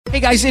Hey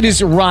guys, it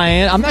is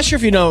Ryan. I'm not sure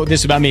if you know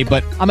this about me,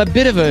 but I'm a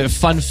bit of a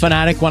fun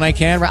fanatic when I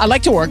can. I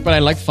like to work, but I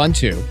like fun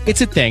too.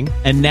 It's a thing.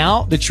 And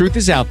now the truth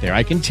is out there.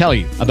 I can tell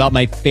you about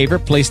my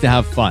favorite place to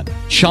have fun.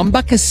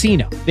 Chumba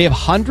Casino. They have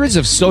hundreds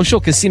of social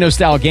casino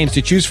style games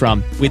to choose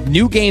from with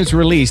new games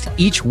released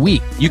each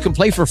week. You can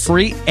play for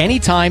free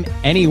anytime,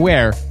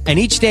 anywhere. And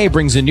each day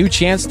brings a new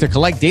chance to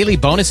collect daily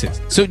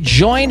bonuses. So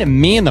join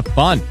me in the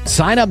fun.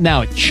 Sign up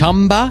now at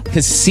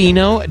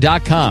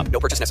ChumbaCasino.com. No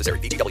purchase necessary.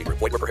 VGW.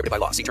 Void where prohibited by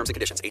law. See terms and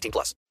conditions.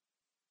 18+.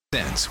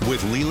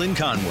 With Leland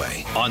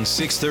Conway on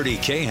 630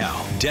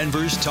 KHAL,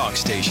 Denver's talk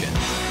station.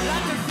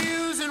 Like to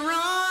fuse and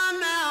run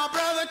now,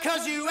 brother,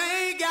 'cause you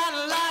ain't got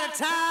a lot of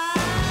time.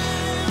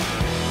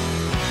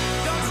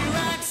 Don't you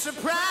act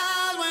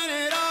surprised when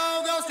it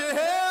all goes to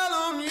hell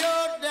on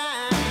your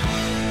dime.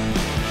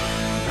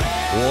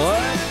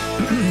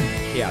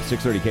 What? Yeah,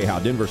 630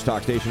 KHAL, Denver's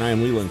talk station. I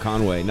am Leland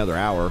Conway. Another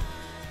hour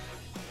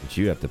that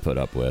you have to put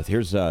up with.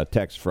 Here's a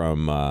text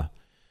from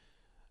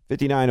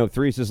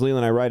 5903 says,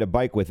 Leland, I ride a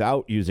bike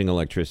without using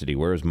electricity.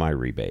 Where's my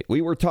rebate? We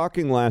were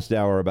talking last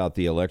hour about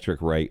the electric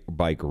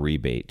bike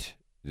rebate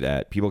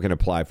that people can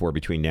apply for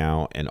between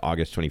now and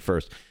August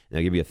 21st. And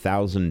they'll give you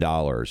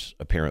 $1,000,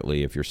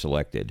 apparently, if you're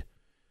selected.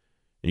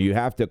 And you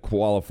have to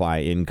qualify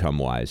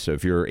income-wise. So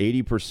if you're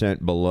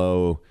 80%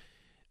 below,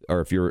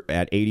 or if you're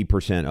at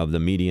 80% of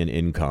the median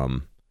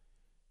income,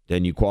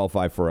 then you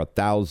qualify for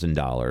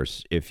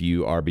 $1,000. If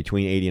you are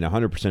between 80 and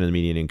 100% of the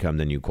median income,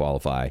 then you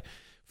qualify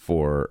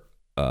for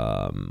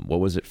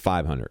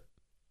 $500.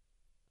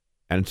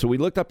 And so we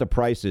looked up the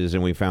prices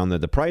and we found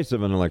that the price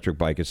of an electric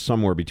bike is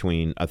somewhere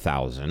between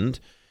 $1,000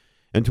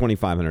 and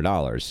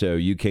 $2,500. So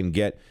you can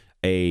get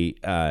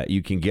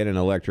an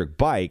electric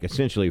bike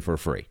essentially for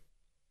free.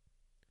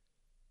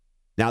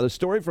 Now, the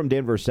story from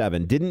Denver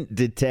 7 didn't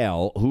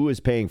detail who is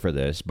paying for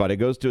this, but it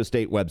goes to a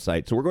state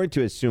website. So we're going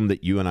to assume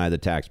that you and I, the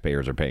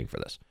taxpayers, are paying for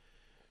this.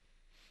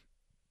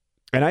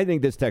 And I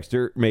think this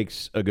texter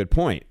makes a good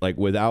point. Like,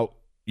 without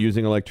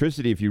using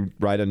electricity, if you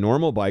ride a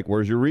normal bike,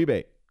 where's your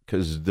rebate?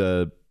 Because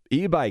the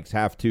e-bikes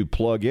have to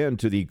plug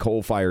into the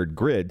coal-fired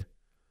grid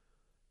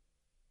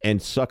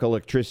and suck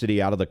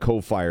electricity out of the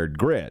coal-fired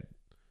grid.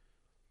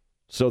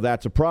 So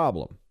that's a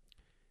problem.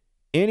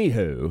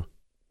 Anywho,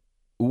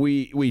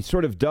 we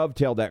sort of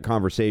dovetailed that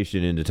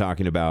conversation into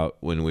talking about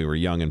when we were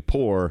young and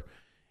poor,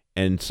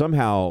 and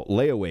somehow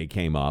layaway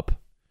came up.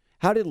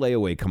 How did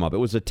layaway come up? It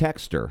was a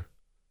texter.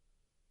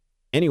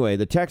 Anyway,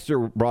 the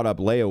texter brought up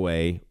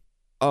layaway.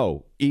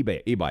 Oh,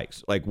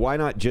 e-bikes. Like, why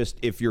not just,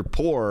 if you're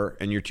poor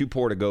and you're too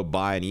poor to go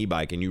buy an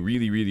e-bike and you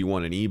really, really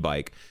want an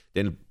e-bike,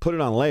 then put it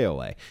on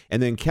layaway.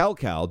 And then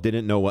Cal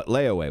didn't know what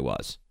layaway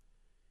was.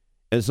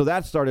 And so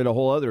that started a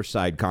whole other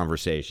side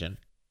conversation.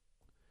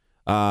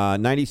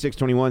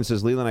 9621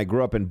 says, Leland, I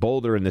grew up in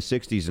Boulder in the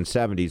 60s and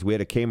 70s. We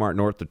had a Kmart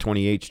north of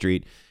 28th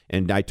Street,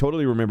 and I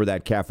totally remember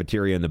that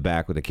cafeteria in the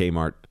back with a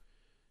Kmart.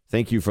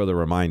 Thank you for the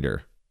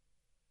reminder.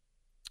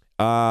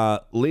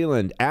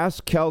 Leland,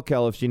 ask Kel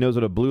if she knows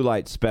what a blue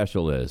light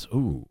special is.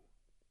 Ooh.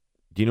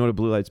 Do you know what a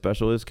blue light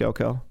special is,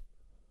 Kel?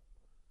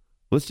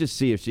 Let's just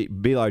see if she...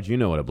 B-Large, you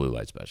know what a blue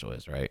light special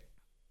is, right?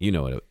 You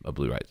know what a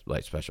blue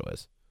light special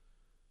is.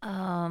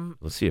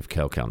 Let's see if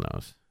Kel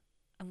knows.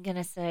 I'm going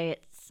to say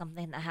it's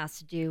something that has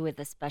to do with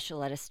a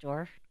special at a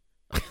store.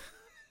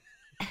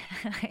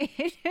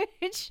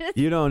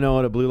 You don't know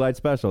what a blue light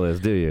special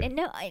is, do you?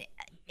 No,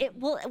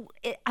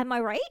 am I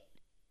right?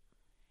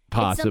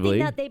 Possibly. It's something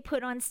that they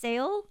put on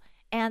sale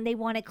and they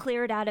want to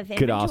clear it out of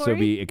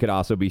inventory. It could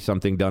also be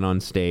something done on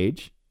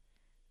stage.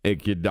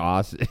 It could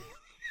also...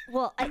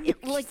 Well,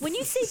 like when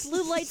you say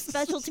blue light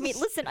special to me,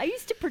 listen, I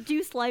used to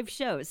produce live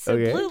shows. So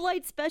okay. Blue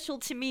light special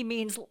to me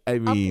means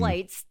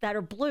uplights that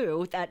are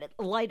blue that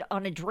light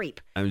on a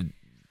drape. I'm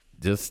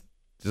just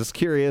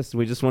curious.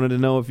 We just wanted to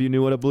know if you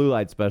knew what a blue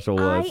light special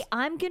was.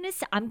 I'm gonna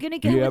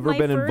go. You ever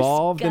been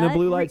involved in a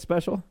blue light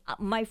special?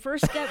 My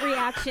first gut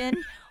reaction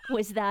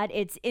was that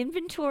it's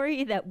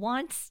inventory that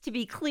wants to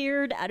be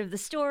cleared out of the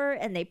store,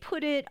 and they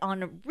put it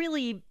on a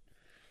really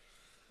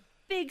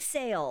big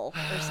sale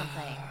or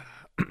something.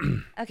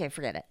 Okay,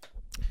 forget it.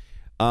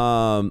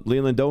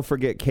 Leland, don't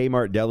forget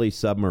Kmart Deli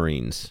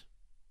submarines.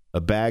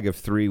 A bag of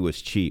 3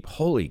 was cheap.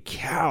 Holy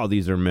cow,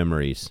 these are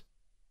memories.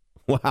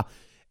 Wow.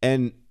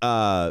 And,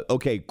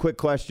 okay, quick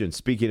question.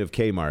 Speaking of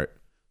Kmart,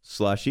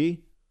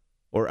 slushy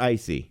or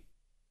icy?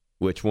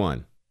 Which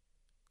one?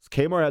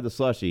 Kmart had the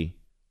slushy.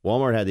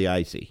 Walmart had the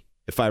icy,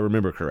 if I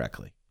remember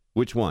correctly.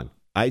 Which one?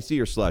 Icy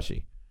or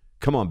slushy?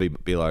 Come on,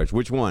 be large.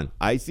 Which one?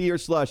 Icy or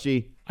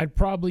slushy? I'd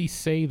probably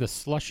say the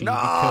slushy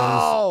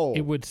because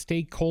it would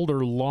stay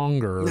colder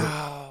longer.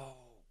 No.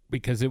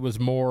 Because it was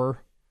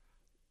more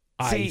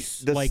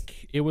ice.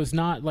 Like, it was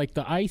not like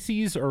the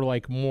ices are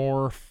like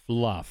more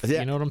fluff.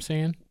 Yeah. You know what I'm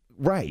saying?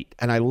 Right.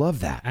 And I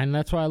love that. And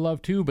that's why I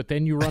love too. But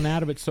then you run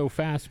out of it so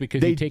fast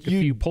because you take a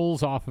few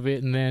pulls off of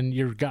it and then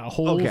you've got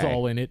holes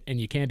all in it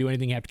and you can't do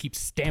anything. You have to keep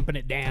stamping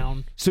it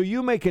down. So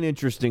you make an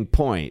interesting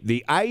point.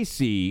 The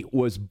icy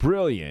was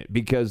brilliant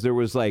because there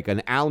was like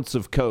an ounce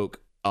of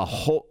Coke, a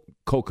whole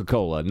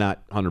Coca-Cola,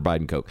 not Hunter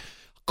Biden Coke,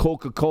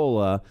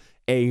 Coca-Cola,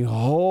 a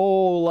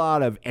whole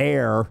lot of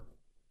air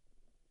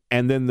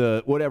and then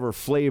the whatever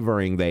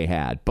flavoring they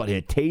had, but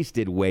it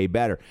tasted way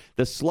better.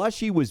 The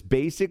slushy was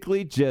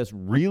basically just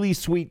really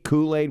sweet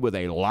Kool-Aid with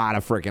a lot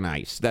of freaking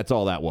ice. That's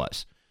all that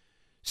was.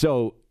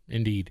 So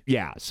indeed,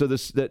 yeah. So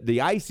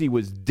the icy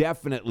was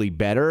definitely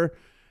better.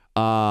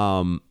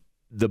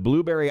 The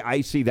blueberry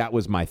icy, that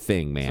was my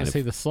thing, man. I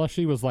say the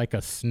slushy was like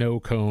a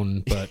snow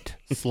cone, but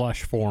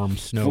slush form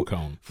snow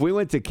cone. If we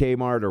went to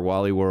Kmart or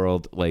Wally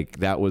World, like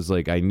that was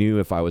like I knew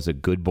if I was a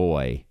good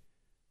boy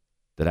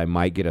that I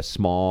might get a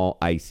small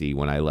icy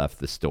when I left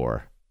the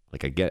store.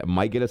 Like I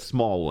might get a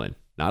small one,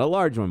 not a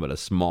large one, but a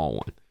small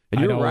one. And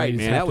you're right,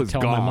 man. That was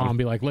tell gone. my mom,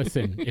 be like,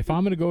 listen, if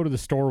I'm going to go to the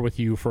store with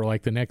you for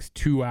like the next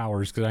 2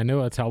 hours, because I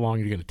know that's how long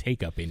you're going to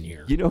take up in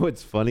here. You know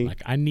what's funny?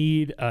 Like I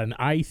need an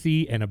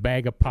icy and a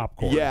bag of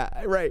popcorn. Yeah,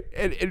 right.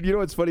 And you know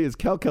what's funny is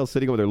Kel's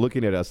sitting over there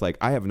looking at us like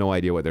I have no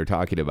idea what they're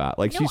talking about.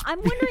 Like I'm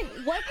wondering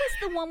what was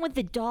the one with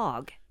the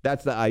dog?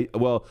 That's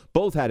well,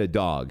 both had a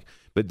dog,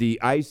 but the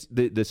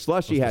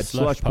slushy had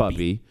slush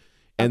puppy.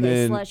 And okay,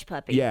 then slush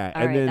puppy. Yeah,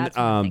 all and right, then that's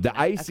what I'm the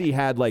thinking icy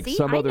about. had like See,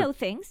 some other. I know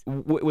things.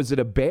 Was it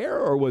a bear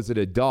or was it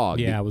a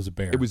dog? Yeah, it was a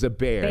bear. It was a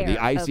bear. The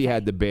icy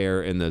had the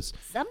bear and this.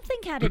 Something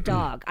had a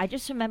dog. I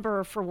just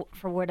remember for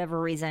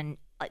whatever reason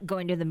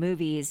going to the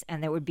movies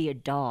and there would be a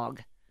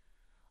dog.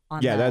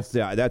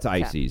 That's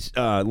icy's.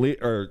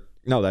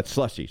 No, that's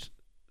slushies.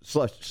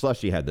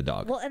 Slushy had the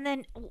dog. Well, and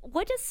then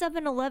what does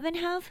 7-Eleven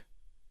have?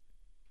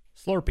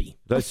 Slurpee.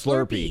 The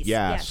Slurpees.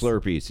 Yeah, Yes.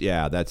 Slurpees.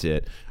 Yeah, that's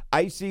it.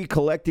 Icy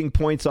collecting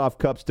points off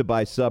cups to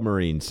buy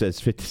submarines, says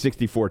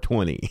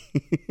 6420.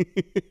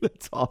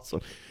 That's awesome.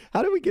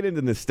 How do we get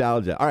into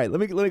nostalgia? All right, let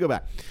me go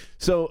back.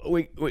 So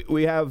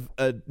we have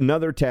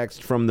another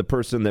text from the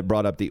person that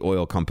brought up the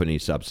oil company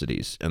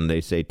subsidies. And they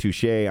say,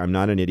 touche, I'm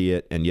not an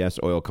idiot. And yes,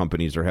 oil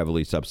companies are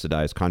heavily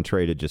subsidized,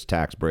 contrary to just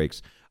tax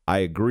breaks. I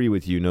agree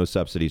with you. No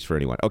subsidies for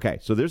anyone. Okay,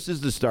 so this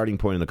is the starting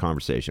point of the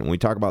conversation. When we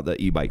talk about the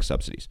e-bike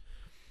subsidies.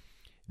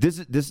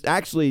 This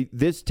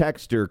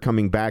texter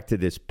coming back to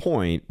this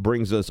point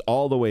brings us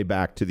all the way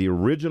back to the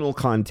original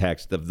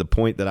context of the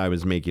point that I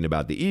was making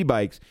about the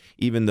e-bikes,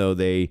 even though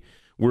they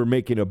were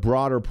making a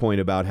broader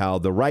point about how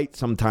the right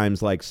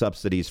sometimes likes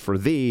subsidies for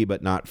thee,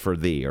 but not for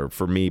thee, or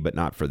for me, but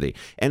not for thee.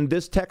 And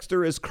this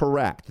texter is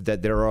correct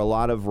that there are a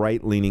lot of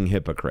right-leaning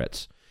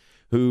hypocrites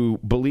who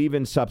believe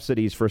in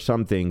subsidies for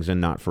some things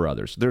and not for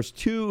others. There's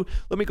two,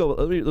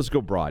 let's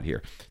go broad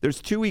here.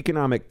 There's two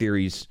economic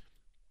theories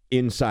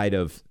inside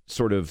of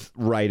sort of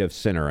right of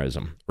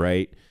centerism,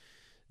 right?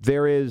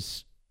 There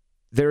is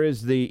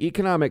the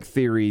economic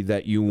theory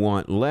that you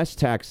want less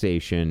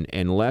taxation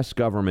and less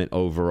government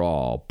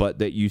overall, but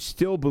that you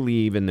still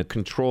believe in the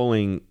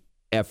controlling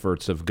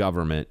efforts of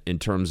government in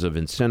terms of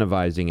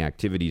incentivizing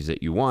activities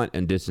that you want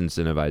and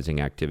disincentivizing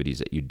activities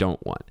that you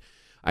don't want.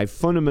 I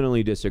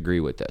fundamentally disagree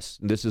with this.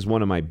 This is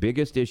one of my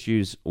biggest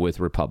issues with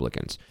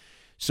Republicans.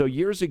 So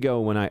years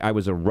ago, when I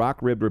was a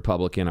rock-ribbed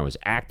Republican, I was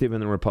active in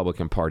the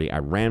Republican Party. I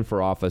ran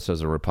for office as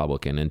a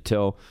Republican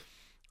until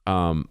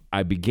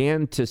I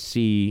began to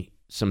see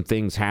some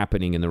things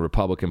happening in the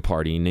Republican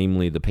Party,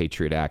 namely the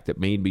Patriot Act, that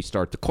made me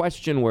start to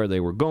question where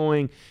they were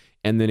going,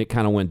 and then it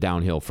kind of went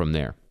downhill from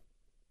there.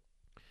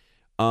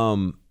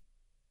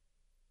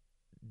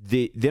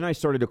 Then I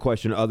started to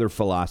question other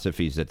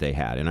philosophies that they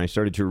had, and I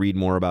started to read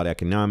more about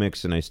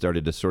economics, and I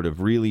started to sort of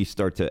really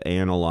start to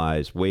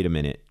analyze, wait a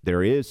minute,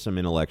 there is some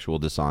intellectual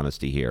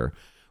dishonesty here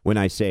when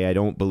I say I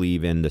don't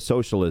believe in the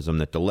socialism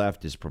that the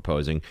left is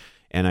proposing,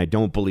 and I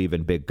don't believe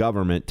in big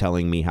government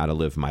telling me how to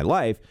live my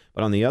life.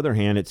 But on the other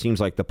hand, it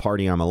seems like the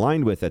party I'm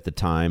aligned with at the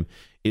time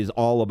is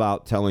all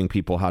about telling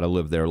people how to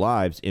live their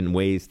lives in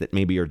ways that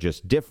maybe are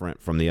just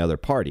different from the other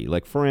party.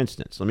 Like, for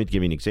instance, let me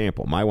give you an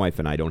example. My wife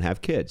and I don't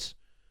have kids.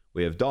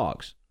 We have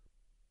dogs.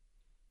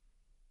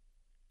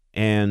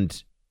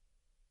 And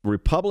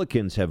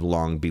Republicans have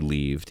long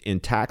believed in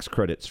tax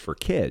credits for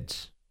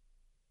kids.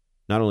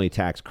 Not only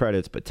tax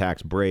credits, but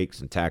tax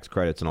breaks and tax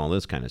credits and all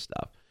this kind of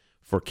stuff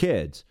for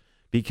kids,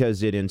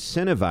 because it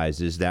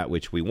incentivizes that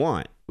which we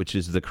want, which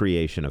is the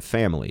creation of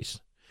families.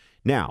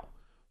 Now,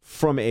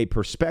 from a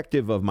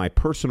perspective of my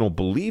personal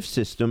belief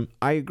system,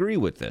 I agree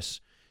with this.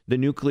 The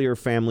nuclear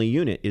family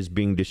unit is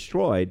being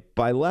destroyed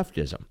by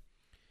leftism.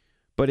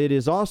 But it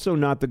is also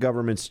not the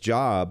government's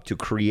job to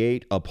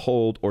create,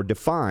 uphold, or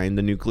define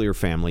the nuclear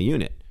family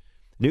unit.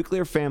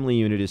 Nuclear family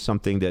unit is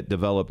something that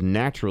developed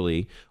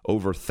naturally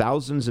over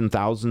thousands and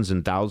thousands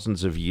and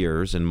thousands of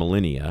years and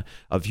millennia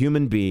of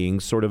human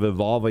beings sort of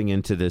evolving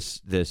into this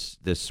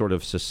sort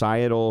of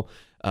societal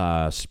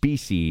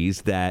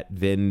species that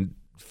then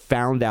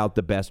found out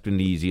the best and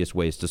the easiest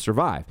ways to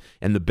survive.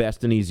 And the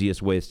best and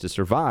easiest ways to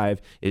survive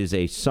is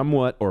a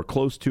somewhat or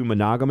close to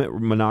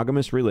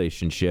monogamous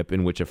relationship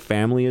in which a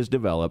family is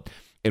developed,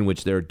 in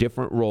which there are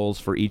different roles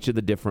for each of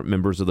the different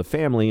members of the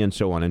family, and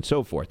so on and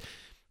so forth.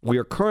 We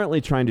are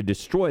currently trying to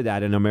destroy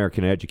that in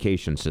American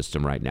education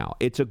system right now.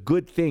 It's a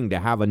good thing to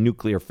have a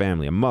nuclear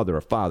family, a mother,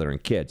 a father,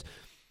 and kids.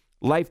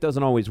 life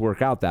doesn't always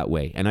work out that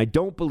way. And I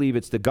don't believe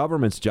it's the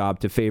government's job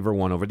to favor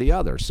one over the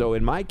other. So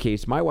in my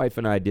case, my wife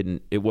and I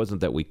it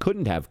wasn't that we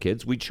couldn't have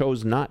kids. We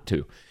chose not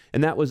to.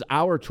 And that was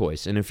our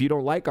choice. And if you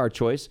don't like our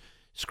choice,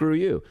 screw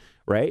you,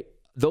 right?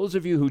 Those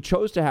of you who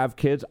chose to have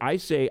kids, I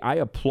say I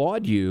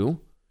applaud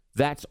you.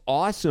 That's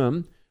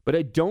awesome. But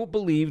I don't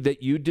believe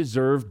that you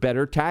deserve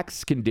better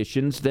tax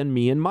conditions than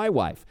me and my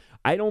wife.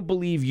 I don't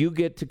believe you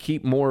get to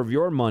keep more of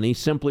your money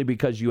simply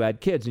because you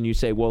had kids. And you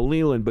say, well,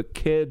 Leland, but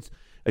kids,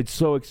 it's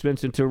so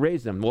expensive to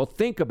raise them. Well,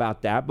 think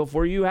about that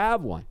before you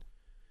have one.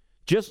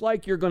 Just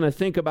like you're going to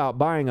think about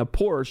buying a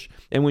Porsche,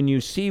 and when you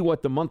see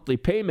what the monthly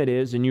payment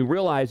is and you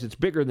realize it's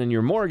bigger than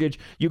your mortgage,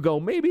 you go,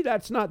 maybe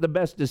that's not the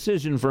best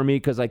decision for me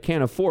because I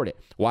can't afford it.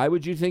 Why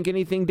would you think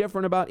anything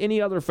different about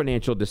any other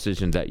financial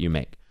decision that you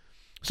make?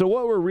 So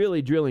what we're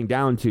really drilling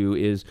down to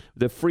is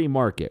the free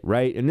market,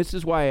 right? And this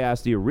is why I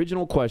asked the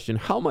original question,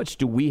 how much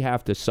do we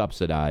have to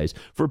subsidize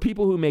for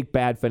people who make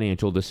bad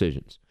financial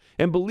decisions?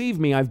 And believe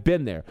me, I've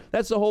been there.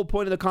 That's the whole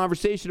point of the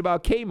conversation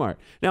about Kmart.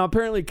 Now,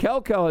 apparently,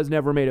 Kel has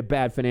never made a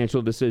bad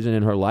financial decision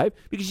in her life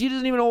because she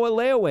doesn't even know what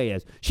layaway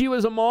is. She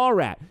was a mall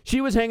rat.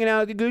 She was hanging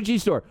out at the Gucci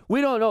store.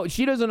 We don't know.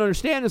 She doesn't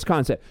understand this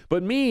concept.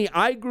 But me,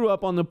 I grew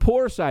up on the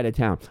poor side of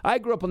town. I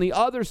grew up on the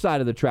other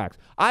side of the tracks.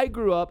 I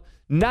grew up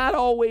not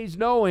always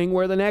knowing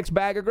where the next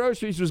bag of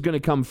groceries was going to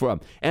come from.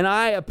 And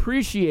I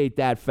appreciate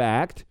that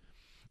fact.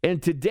 And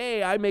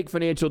today I make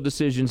financial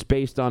decisions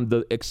based on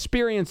the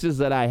experiences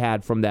that I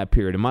had from that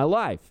period in my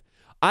life.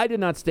 I did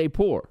not stay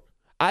poor.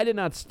 I did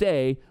not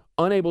stay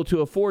unable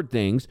to afford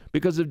things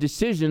because of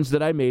decisions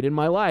that I made in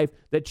my life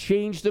that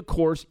changed the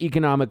course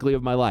economically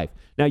of my life.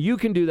 Now, you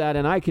can do that,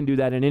 and I can do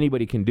that, and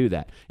anybody can do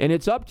that. And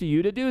it's up to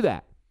you to do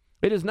that.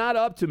 It is not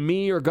up to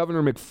me or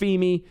Governor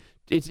McPhee.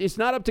 It's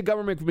not up to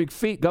Governor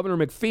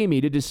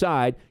McPhee to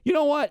decide, you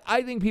know what,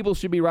 I think people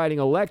should be riding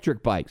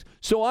electric bikes.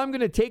 So I'm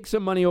going to take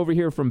some money over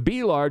here from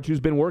B-Large, who's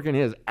been working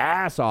his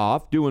ass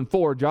off, doing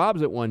 4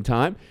 jobs at one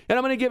time, and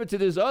I'm going to give it to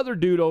this other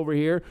dude over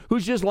here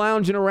who's just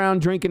lounging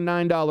around drinking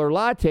 $9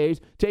 lattes,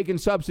 taking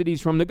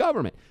subsidies from the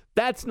government.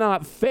 That's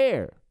not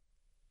fair.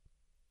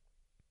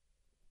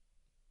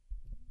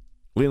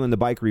 Leland, the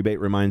bike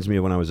rebate reminds me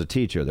of when I was a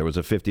teacher. There was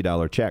a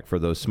 $50 check for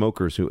those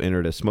smokers who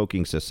entered a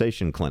smoking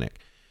cessation clinic.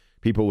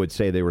 People would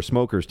say they were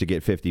smokers to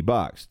get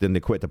 $50. Then they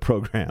quit the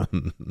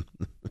program.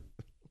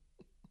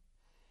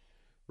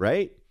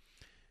 Right?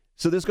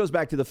 So this goes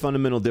back to the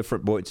fundamental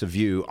different points of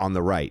view on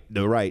the right.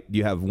 The right,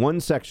 you have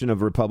one section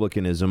of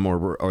republicanism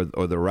or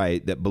the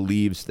right that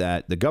believes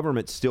that the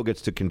government still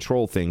gets to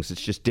control things. It's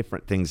just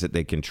different things that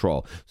they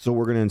control. So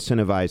we're going to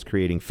incentivize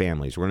creating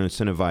families. We're going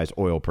to incentivize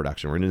oil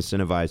production. We're going to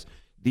incentivize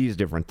these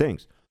different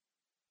things.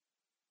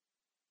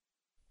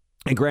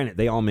 And granted,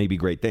 they all may be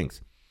great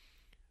things.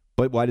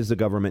 But why does the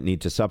government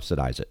need to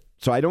subsidize it?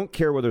 So I don't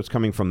care whether it's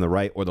coming from the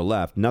right or the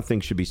left. Nothing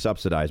should be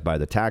subsidized by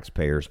the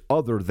taxpayers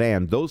other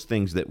than those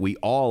things that we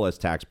all as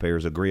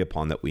taxpayers agree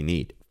upon that we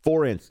need.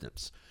 For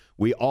instance,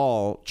 we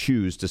all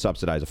choose to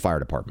subsidize a fire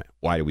department.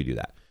 Why do we do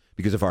that?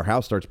 Because if our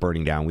house starts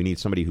burning down, we need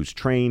somebody who's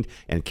trained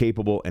and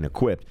capable and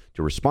equipped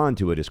to respond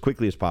to it as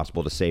quickly as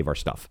possible to save our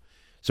stuff.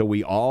 So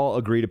we all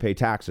agree to pay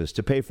taxes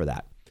to pay for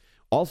that.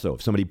 Also,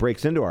 if somebody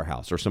breaks into our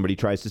house or somebody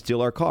tries to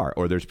steal our car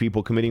or there's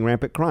people committing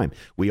rampant crime,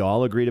 we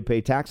all agree to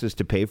pay taxes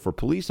to pay for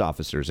police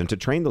officers and to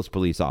train those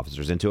police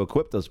officers and to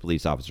equip those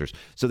police officers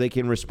so they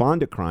can respond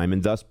to crime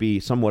and thus be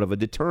somewhat of a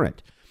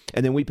deterrent.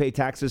 And then we pay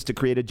taxes to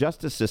create a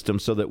justice system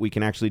so that we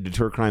can actually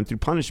deter crime through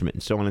punishment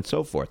and so on and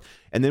so forth.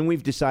 And then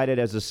we've decided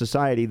as a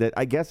society that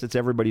I guess it's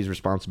everybody's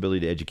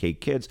responsibility to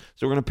educate kids.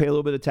 So we're going to pay a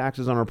little bit of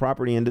taxes on our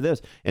property into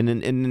this and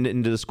then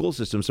into the school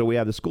system. So we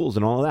have the schools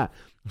and all of that.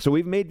 So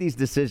we've made these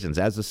decisions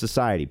as a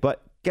society.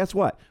 But guess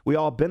what? We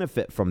all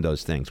benefit from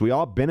those things. We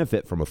all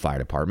benefit from a fire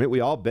department.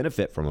 We all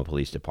benefit from a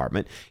police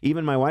department.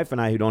 Even my wife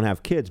and I, who don't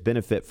have kids,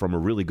 benefit from a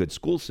really good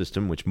school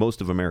system, which most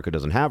of America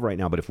doesn't have right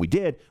now. But if we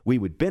did, we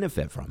would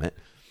benefit from it.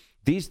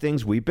 These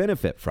things we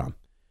benefit from.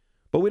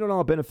 But we don't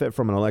all benefit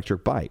from an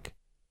electric bike.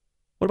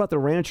 What about the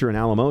rancher in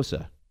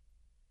Alamosa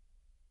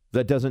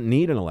that doesn't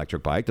need an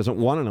electric bike, doesn't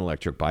want an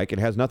electric bike,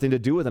 and has nothing to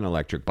do with an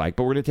electric bike,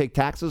 but we're going to take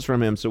taxes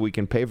from him so we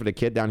can pay for the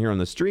kid down here on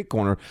the street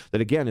corner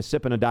that, again, is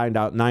sipping a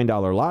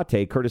 $9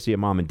 latte courtesy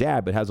of mom and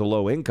dad, but has a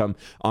low income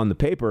on the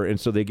paper, and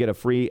so they get a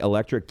free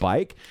electric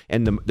bike,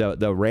 and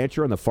the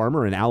rancher and the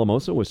farmer in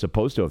Alamosa was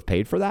supposed to have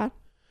paid for that?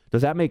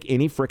 Does that make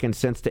any frickin'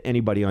 sense to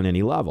anybody on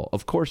any level?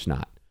 Of course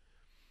not.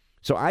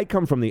 So I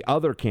come from the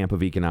other camp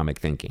of economic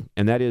thinking,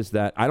 and that is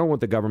that I don't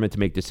want the government to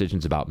make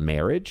decisions about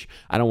marriage.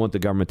 I don't want the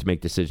government to make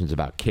decisions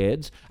about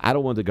kids. I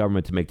don't want the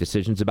government to make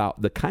decisions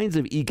about the kinds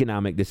of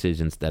economic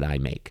decisions that I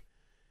make.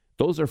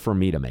 Those are for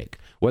me to make.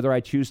 Whether I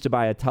choose to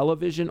buy a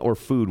television or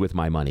food with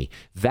my money,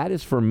 that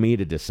is for me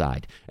to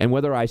decide. And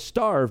whether I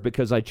starve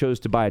because I chose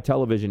to buy a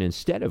television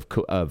instead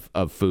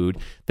of food,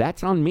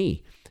 that's on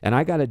me, and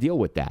I got to deal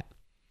with that.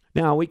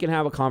 Now, we can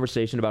have a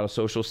conversation about a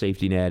social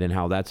safety net and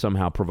how that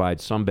somehow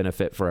provides some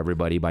benefit for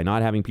everybody by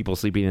not having people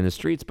sleeping in the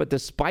streets. But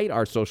despite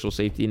our social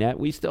safety net,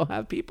 we still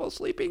have people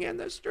sleeping in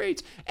the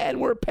streets, and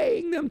we're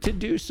paying them to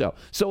do so.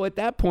 So at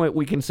that point,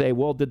 we can say,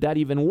 well, did that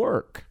even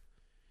work?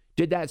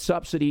 Did that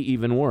subsidy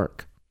even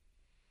work?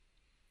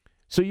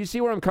 So you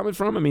see where I'm coming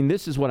from? I mean,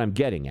 this is what I'm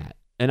getting at.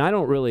 And I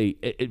don't really,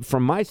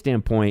 from my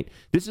standpoint,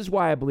 this is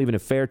why I believe in a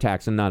fair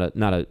tax and not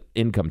an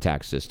income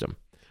tax system.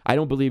 I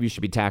don't believe you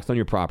should be taxed on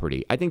your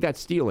property. I think that's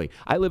stealing.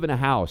 I live in a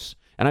house,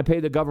 and I pay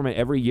the government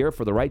every year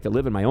for the right to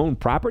live in my own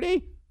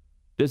property?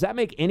 Does that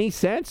make any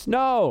sense?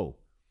 No.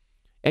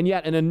 And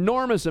yet an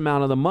enormous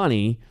amount of the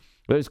money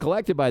that is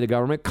collected by the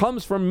government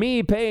comes from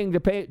me paying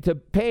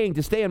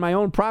to stay in my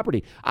own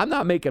property. I'm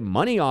not making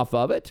money off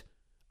of it.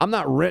 I'm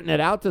not renting it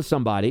out to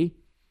somebody.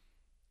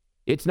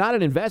 It's not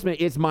an investment.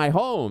 It's my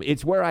home.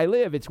 It's where I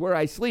live. It's where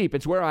I sleep.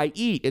 It's where I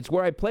eat. It's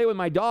where I play with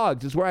my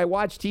dogs. It's where I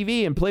watch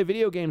TV and play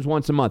video games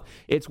once a month.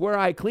 It's where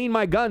I clean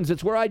my guns.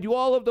 It's where I do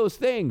all of those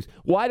things.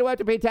 Why do I have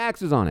to pay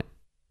taxes on it?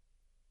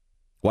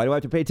 Why do I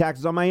have to pay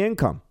taxes on my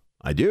income?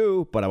 I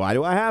do, but why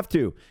do I have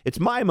to? It's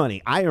my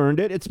money. I earned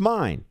it. It's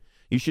mine.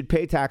 You should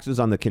pay taxes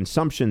on the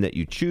consumption that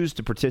you choose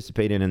to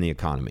participate in the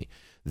economy.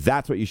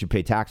 That's what you should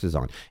pay taxes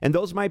on. And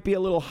those might be a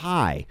little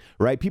high,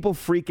 right? People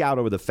freak out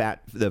over the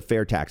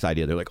fair tax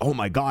idea. They're like, oh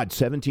my God,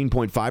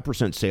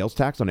 17.5% sales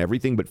tax on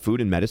everything but food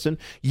and medicine?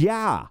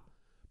 Yeah,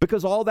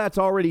 because all that's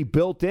already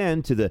built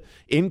into the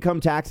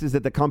income taxes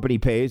that the company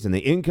pays and the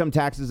income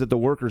taxes that the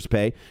workers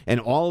pay and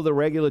all of the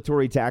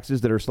regulatory taxes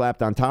that are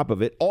slapped on top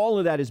of it. All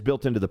of that is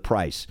built into the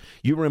price.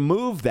 You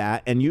remove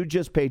that and you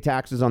just pay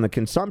taxes on the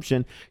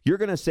consumption, you're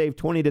going to save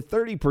 20 to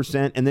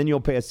 30%, and then you'll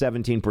pay a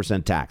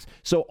 17% tax.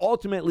 So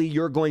ultimately,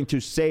 you're going to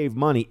save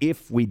money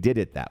if we did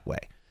it that way.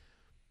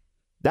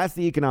 That's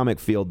the economic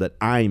field that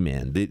I'm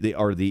in,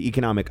 or the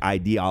economic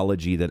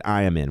ideology that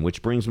I am in,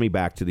 which brings me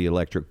back to the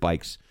electric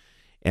bikes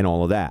and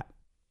all of that.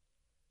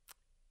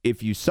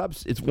 If you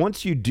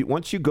once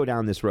you go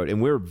down this road,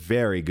 and we're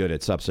very good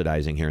at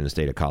subsidizing here in the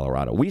state of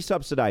Colorado. We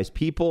subsidize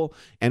people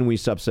and we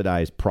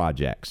subsidize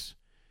projects.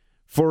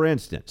 For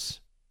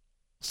instance,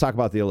 let's talk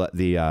about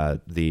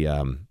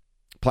the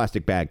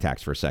plastic bag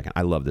tax for a second.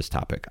 I love this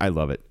topic. I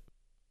love it.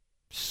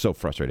 So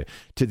frustrated.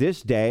 To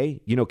this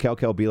day,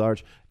 Kel Be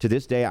Large, to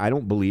this day, I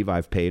don't believe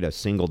I've paid a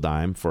single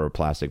dime for a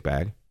plastic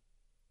bag.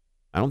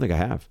 I don't think I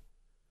have.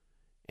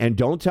 And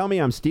don't tell me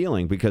I'm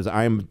stealing, because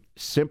I'm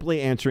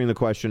simply answering the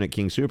question at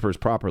King Soopers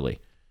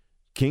properly.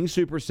 King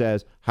Super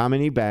says, how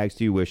many bags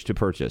do you wish to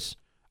purchase?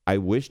 I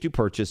wish to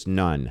purchase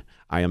none.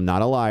 I am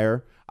not a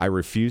liar. I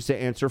refuse to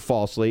answer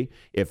falsely.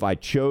 If I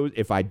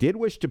did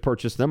wish to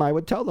purchase them, I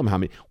would tell them how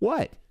many.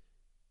 What?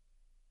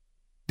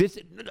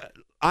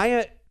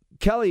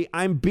 Kelly,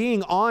 I'm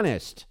being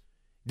honest.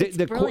 It's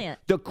brilliant.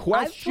 The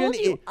question I've told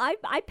you,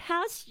 I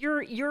passed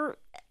your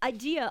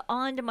idea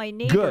on to my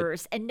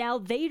neighbors, and now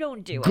they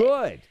don't do it.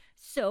 Good.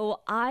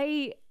 So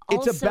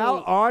it's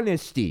about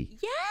honesty.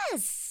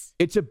 Yes.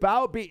 It's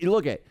about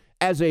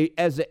as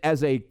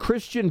a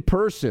Christian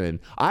person,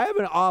 I have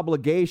an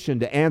obligation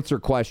to answer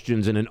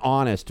questions in an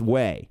honest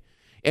way.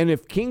 And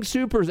if King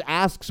Soopers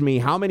asks me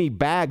how many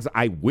bags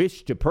I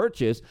wish to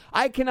purchase,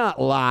 I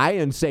cannot lie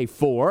and say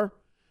 4,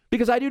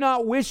 because I do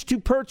not wish to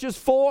purchase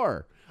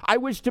 4. I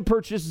wish to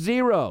purchase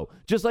 0,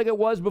 just like it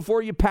was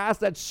before you passed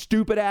that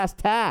stupid-ass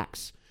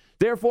tax.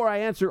 Therefore, I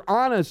answer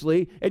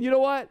honestly, and you know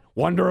what?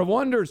 Wonder of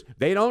wonders,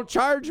 they don't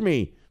charge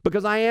me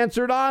because I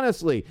answered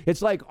honestly.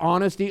 It's like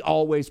honesty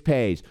always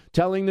pays.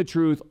 Telling the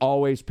truth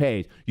always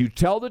pays. You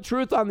tell the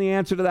truth on the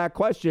answer to that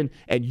question,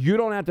 and you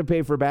don't have to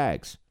pay for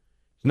bags.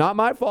 It's not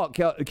my fault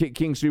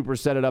King Super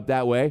set it up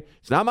that way.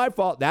 It's not my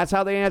fault. That's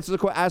how they ask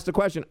the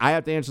question. I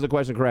have to answer the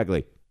question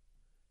correctly.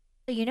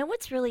 You know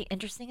what's really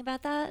interesting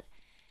about that?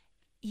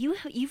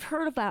 You've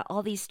heard about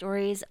all these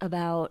stories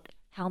about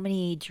how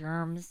many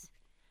germs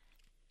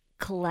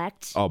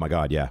collect. Oh my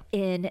God, yeah.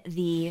 In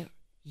the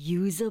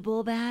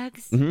usable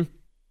bags. Mm-hmm.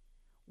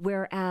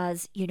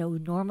 Whereas,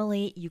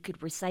 normally you could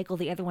recycle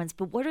the other ones,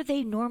 but what are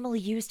they normally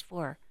used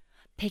for?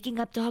 Picking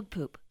up dog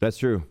poop. That's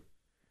true.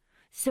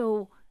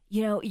 So,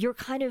 you're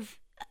kind of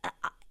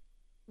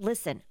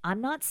listen,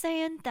 I'm not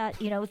saying that,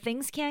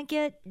 things can't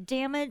get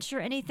damaged or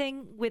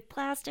anything with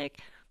plastic,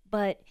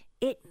 but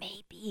it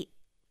may be,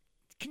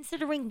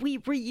 considering we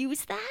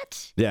reuse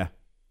that. Yeah.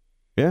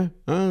 Yeah.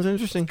 Oh, that's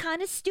interesting. It's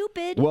kind of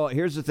stupid. Well,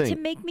 here's the thing. To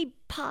make me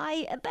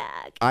buy a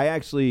bag.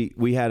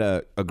 We had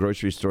a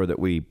grocery store that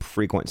we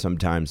frequent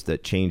sometimes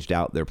that changed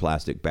out their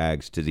plastic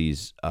bags to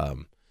these,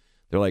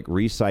 they're like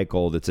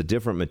recycled. It's a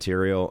different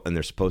material and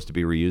they're supposed to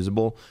be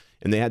reusable.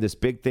 And they had this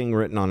big thing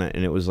written on it,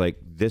 and it was like,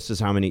 this is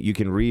how many, you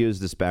can reuse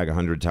this bag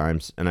 100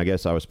 times. And I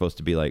guess I was supposed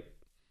to be like,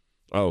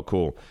 oh,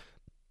 cool.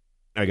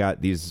 I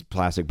got these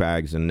plastic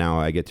bags, and now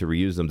I get to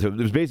reuse them. So it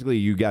was basically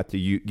you got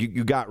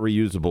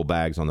reusable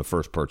bags on the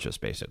first purchase,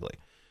 basically.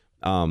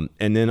 And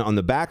then on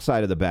the back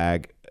side of the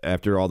bag,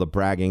 after all the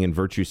bragging and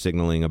virtue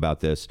signaling about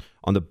this,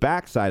 on the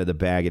back side of the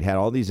bag, it had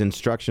all these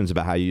instructions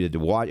about how you had to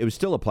wash. It was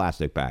still a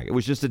plastic bag. It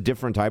was just a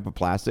different type of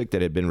plastic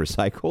that had been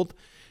recycled.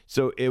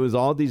 So it was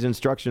all these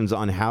instructions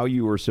on how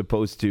you were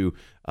supposed to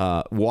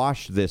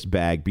wash this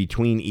bag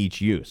between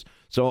each use.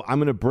 So I'm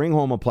going to bring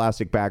home a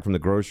plastic bag from the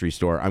grocery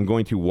store. I'm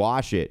going to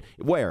wash it.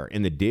 Where?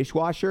 In the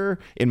dishwasher?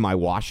 In my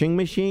washing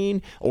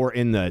machine? Or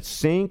in the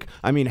sink?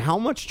 I mean, how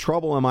much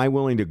trouble am I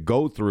willing to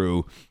go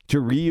through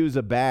to reuse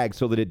a bag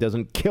so that it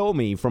doesn't kill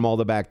me from all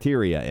the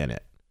bacteria in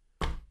it?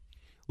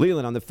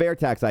 Leland, on the fair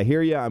tax, I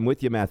hear you. I'm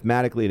with you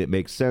mathematically, and it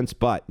makes sense,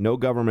 but no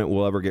government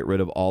will ever get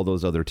rid of all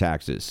those other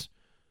taxes.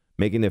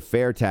 Making the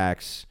fair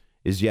tax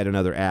is yet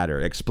another adder.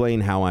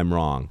 Explain how I'm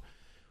wrong.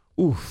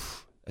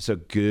 Oof, that's a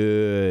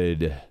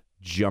good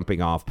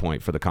jumping off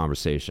point for the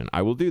conversation.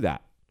 I will do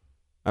that.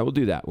 I will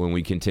do that when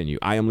we continue.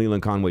 I am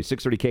Leland Conway,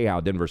 630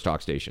 KHOW, Denver's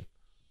talk station.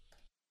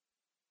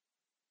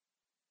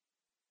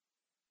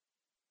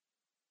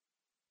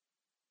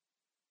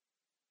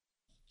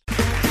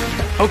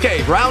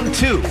 Okay, round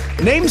two.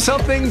 Name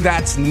something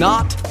that's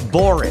not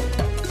boring.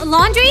 A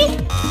laundry?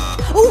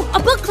 Ooh,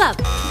 a book club.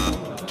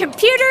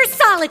 Computer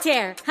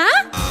solitaire,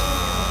 huh?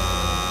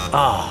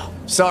 Ah,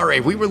 sorry,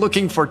 we were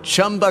looking for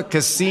Chumba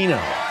Casino.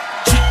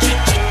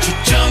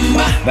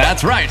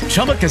 That's right,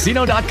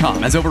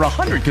 ChumbaCasino.com has over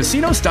 100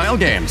 casino-style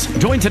games.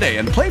 Join today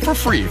and play for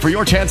free for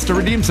your chance to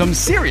redeem some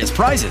serious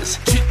prizes.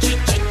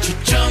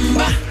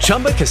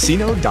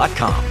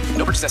 ChumbaCasino.com.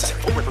 No purchase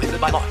necessary. Void where prohibited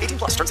by law. 18+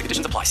 terms and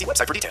conditions apply. See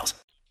website for details.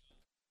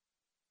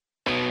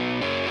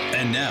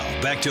 And now,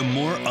 back to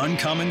more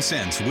Uncommon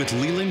Sense with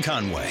Leland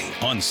Conway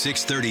on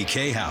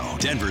 630 KHOW,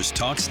 Denver's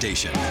talk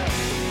station.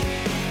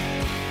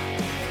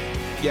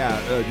 Yeah,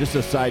 just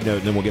a side note,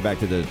 and then we'll get back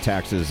to the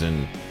taxes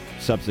and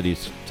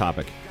subsidies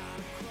topic.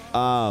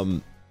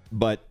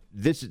 But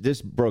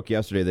this broke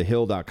yesterday,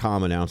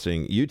 thehill.com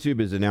announcing YouTube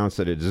has announced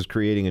that it is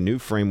creating a new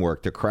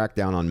framework to crack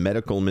down on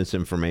medical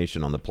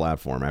misinformation on the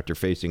platform after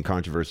facing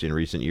controversy in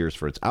recent years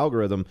for its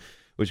algorithm,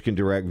 which can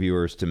direct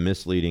viewers to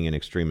misleading and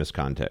extremist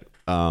content.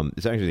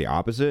 It's actually the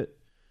opposite.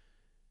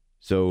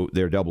 So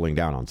they're doubling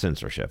down on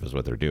censorship is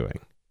what they're doing.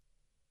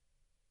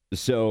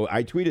 So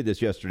I tweeted this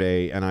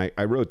yesterday, and I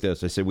wrote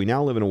this. I said, we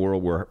now live in a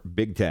world where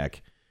big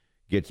tech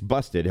gets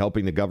busted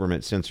helping the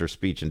government censor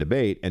speech and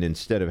debate, and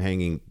instead of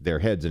hanging their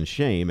heads in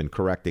shame and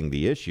correcting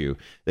the issue,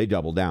 they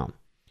double down.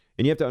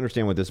 And you have to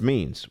understand what this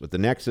means. With the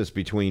nexus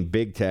between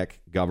big tech,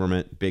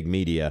 government, big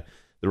media,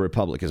 the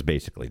republic is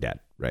basically dead,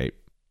 right?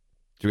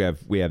 So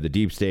we have the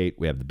deep state,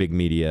 we have the big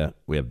media,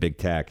 we have big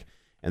tech,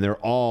 and they're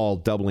all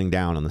doubling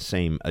down on the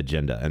same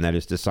agenda, and that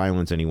is to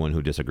silence anyone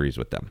who disagrees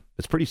with them.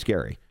 It's pretty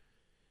scary.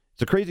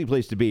 It's a crazy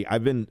place to be. I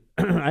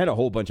had a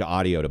whole bunch of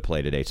audio to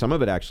play today. Some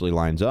of it actually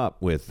lines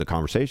up with the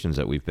conversations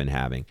that we've been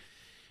having.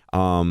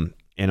 And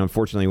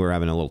unfortunately, we're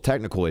having a little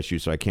technical issue,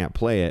 so I can't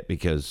play it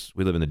because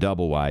we live in the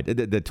double wide.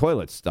 The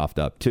toilet's stuffed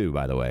up, too,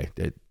 by the way.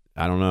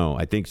 I don't know.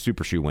 I think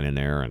Super Shoe went in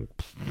there, and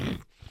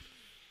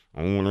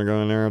I don't want to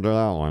go in there after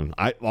that one.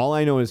 All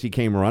I know is he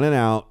came running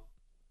out,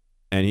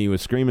 and he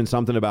was screaming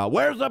something about,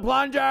 where's the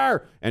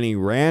plunger? And he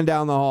ran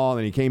down the hall,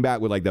 and he came back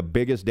with like the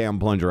biggest damn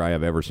plunger I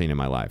have ever seen in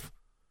my life.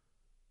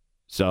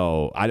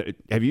 So,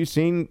 have you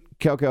seen,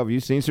 Kelko, have you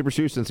seen Super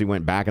Shoe since he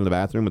went back in the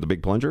bathroom with the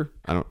big plunger?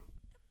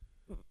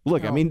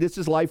 Look, no. I mean, this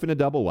is life in a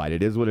double wide.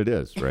 It is what it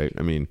is, right?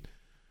 I mean,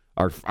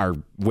 our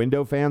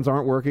window fans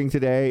aren't working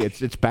today.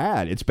 It's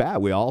bad. It's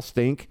bad. We all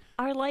stink.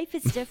 Our life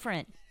is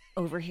different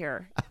over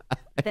here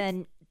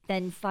than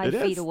 5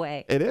 feet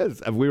away. It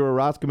is. If we were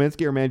Ross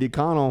Kaminsky or Mandy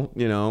Connell,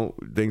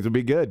 things would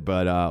be good.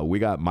 But we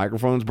got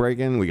microphones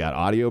breaking, we got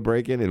audio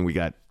breaking, and we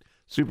got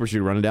Super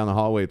Shoe running down the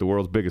hallway with the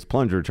world's biggest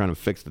plunger trying to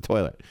fix the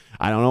toilet.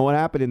 I don't know what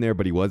happened in there,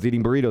 but he was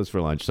eating burritos for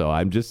lunch. So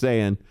I'm just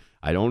saying,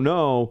 I don't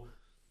know.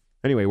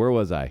 Anyway, where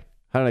was I?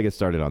 How did I get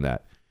started on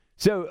that?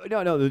 So,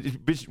 no,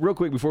 just real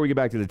quick before we get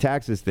back to the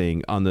taxes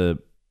thing, on the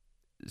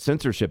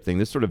censorship thing,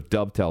 this sort of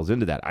dovetails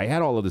into that. I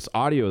had all of this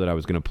audio that I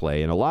was going to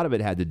play, and a lot of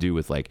it had to do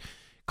with like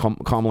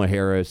Kamala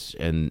Harris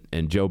and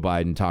Joe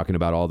Biden talking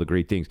about all the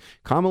great things.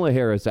 Kamala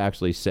Harris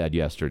actually said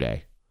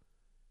yesterday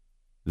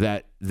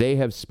that they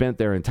have spent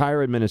their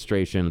entire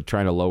administration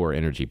trying to lower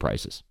energy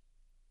prices.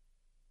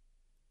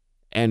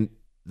 And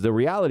the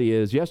reality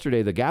is,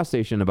 yesterday, the gas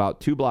station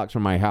about 2 blocks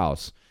from my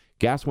house,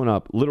 gas went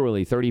up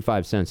literally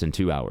 35 cents in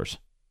 2 hours.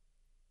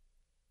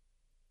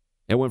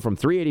 It went from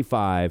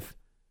 $3.85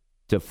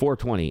 to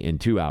 $4.20 in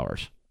 2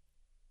 hours.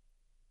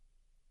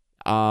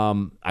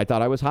 I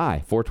thought I was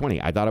high,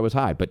 $4.20. I thought I was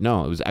high, but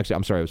no, it was actually,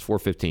 I'm sorry, it was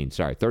 $4.15.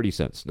 Sorry, 30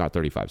 cents, not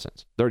 35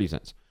 cents, 30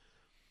 cents.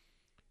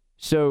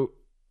 So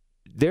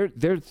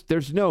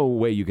there's no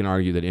way you can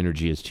argue that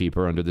energy is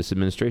cheaper under this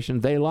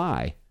administration. They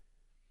lie.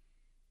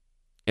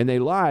 And they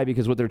lie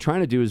because what they're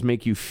trying to do is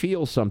make you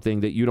feel something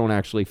that you don't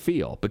actually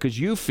feel, because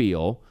you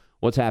feel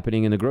what's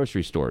happening in the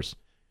grocery stores.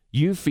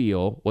 You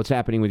feel what's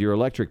happening with your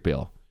electric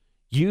bill.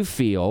 You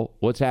feel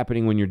what's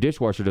happening when your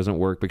dishwasher doesn't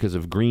work because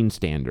of green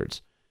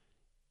standards.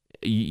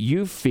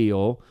 You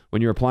feel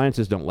when your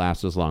appliances don't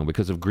last as long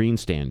because of green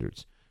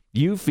standards.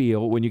 You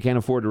feel when you can't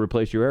afford to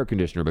replace your air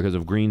conditioner because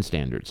of green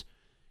standards.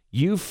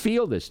 You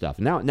feel this stuff.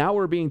 Now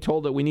we're being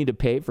told that we need to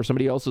pay for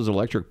somebody else's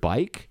electric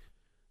bike?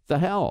 The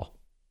hell?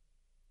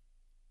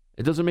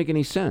 It doesn't make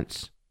any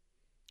sense.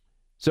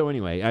 So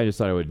anyway, I just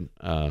thought I would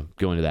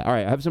go into that. All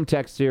right, I have some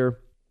texts here.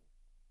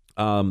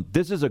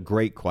 This is a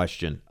great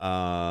question.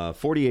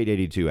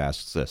 4882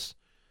 asks this.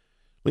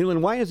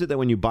 Leland, why is it that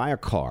when you buy a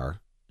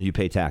car, you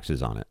pay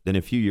taxes on it? Then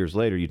a few years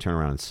later, you turn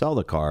around and sell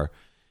the car,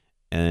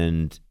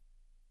 and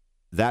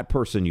that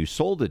person you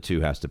sold it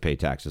to has to pay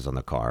taxes on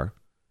the car.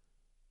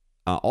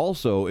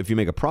 Also, if you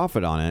make a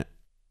profit on it,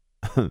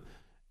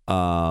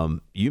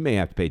 you may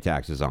have to pay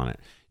taxes on it.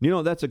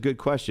 That's a good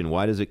question.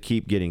 Why does it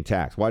keep getting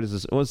taxed? Why does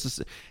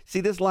this? See,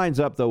 this lines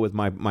up, though, with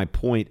my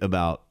point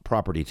about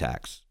property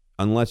tax.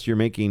 Unless you're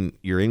making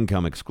your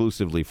income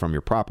exclusively from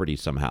your property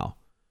somehow.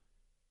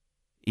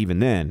 Even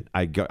then,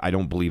 I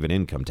don't believe in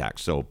income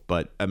tax.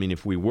 But I mean,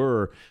 if we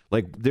were,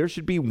 there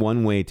should be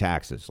one-way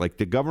taxes.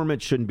 The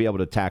government shouldn't be able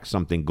to tax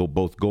something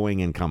both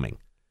going and coming.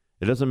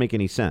 It doesn't make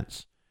any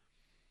sense.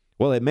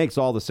 Well, it makes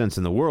all the sense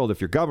in the world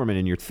if you're government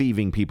and you're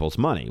thieving people's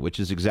money, which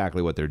is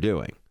exactly what they're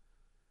doing.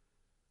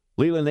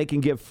 Leland, they can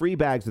give free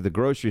bags at the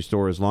grocery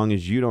store as long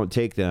as you don't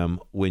take them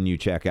when you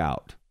check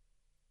out.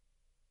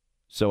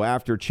 So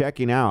after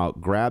checking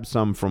out, grab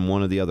some from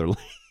one of the other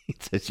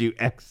lanes as you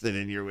exit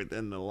and you're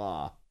within the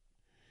law.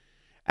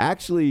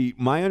 Actually,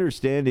 my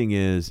understanding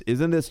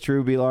isn't this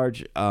true,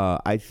 B-Large?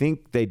 I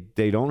think they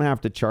don't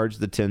have to charge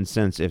the 10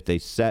 cents if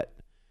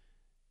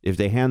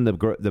they hand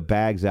the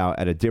bags out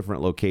at a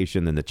different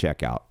location than the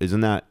checkout.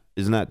 Isn't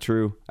that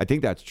true? I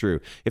think that's true.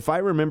 If I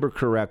remember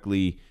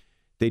correctly,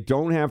 they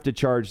don't have to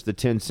charge the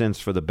 10 cents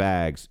for the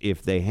bags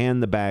if they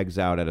hand the bags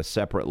out at a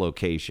separate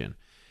location.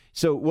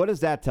 So what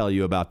does that tell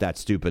you about that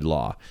stupid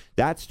law?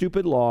 That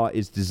stupid law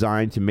is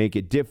designed to make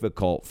it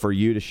difficult for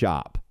you to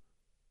shop.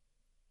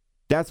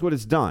 That's what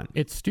it's done.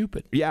 It's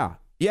stupid. Yeah.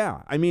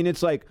 I mean,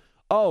 it's like,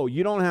 oh,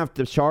 you don't have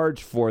to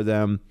charge for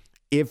them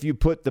if you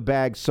put the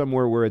bag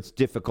somewhere where it's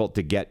difficult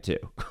to get to.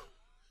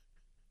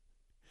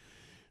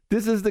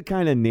 This is the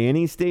kind of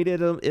nanny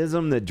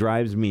state-ism that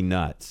drives me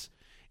nuts.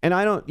 And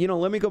I don't,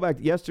 let me go back.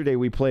 Yesterday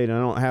we played, and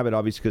I don't have it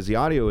obviously because the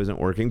audio isn't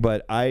working,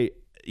 but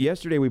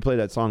yesterday we played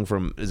that song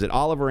from, is it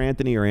Oliver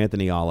Anthony or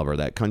Anthony Oliver,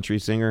 that country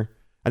singer?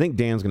 I think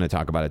Dan's going to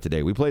talk about it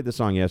today. We played the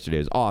song yesterday.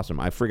 It's awesome.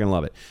 I freaking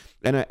love it.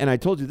 And I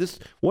told you this,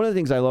 one of the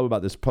things I love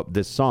about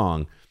this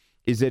song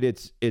is that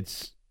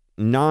it's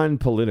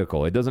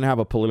non-political. It doesn't have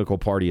a political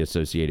party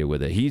associated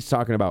with it. He's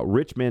talking about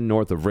rich men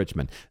north of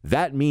Richmond.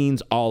 That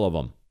means all of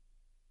them.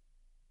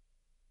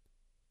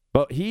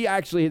 But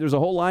there's a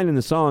whole line in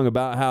the song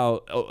about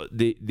how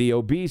the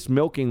obese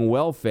milking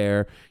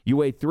welfare, you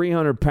weigh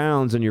 300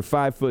 pounds and you're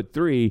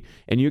 5'3",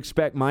 and you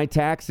expect my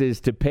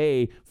taxes to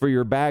pay for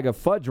your bag of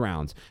fudge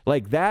rounds.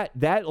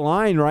 That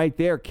line right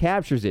there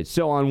captures it.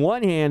 So on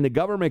one hand, the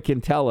government can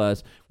tell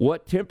us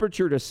what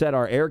temperature to set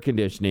our air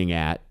conditioning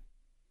at.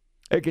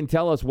 It can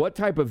tell us what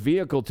type of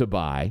vehicle to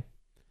buy.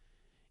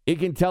 It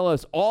can tell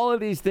us all of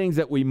these things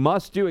that we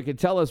must do. It can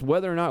tell us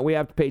whether or not we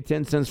have to pay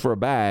 10 cents for a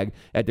bag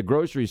at the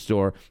grocery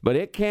store, but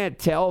it can't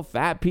tell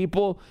fat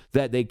people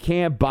that they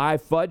can't buy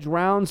fudge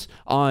rounds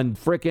on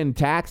frickin'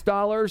 tax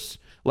dollars.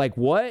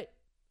 What?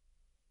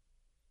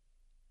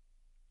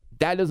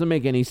 That doesn't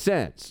make any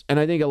sense. And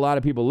I think a lot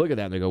of people look at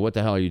that and they go, what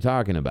the hell are you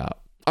talking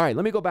about? All right,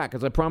 let me go back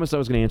because I promised I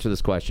was going to answer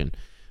this question.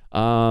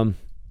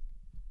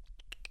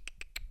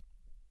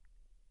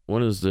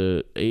 What is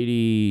the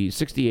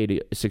 60,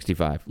 80,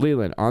 65?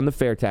 Leland, on the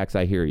fair tax,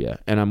 I hear you.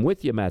 And I'm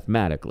with you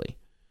mathematically.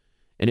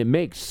 And it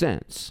makes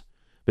sense.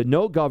 But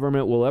no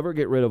government will ever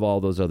get rid of all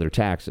those other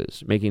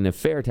taxes, making the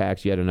fair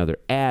tax yet another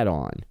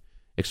add-on.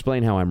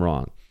 Explain how I'm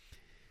wrong.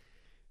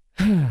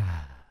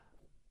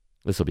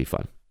 This will be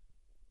fun.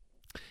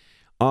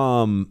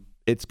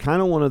 It's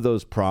kind of one of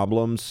those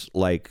problems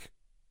like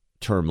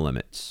term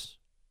limits.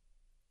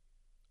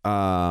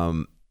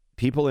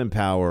 People in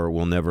power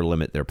will never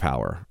limit their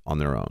power on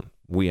their own.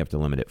 We have to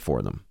limit it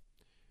for them.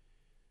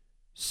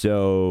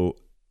 So,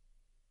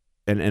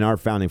 and our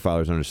founding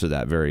fathers understood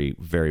that very,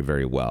 very,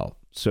 very well.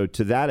 So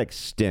to that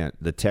extent,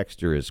 the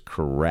texture is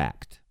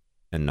correct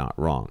and not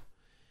wrong.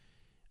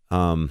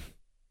 Trying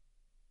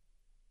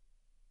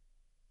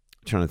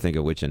to think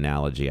of which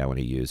analogy I want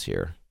to use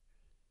here.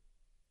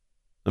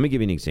 Let me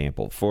give you an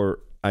example.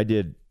 I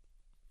did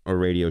a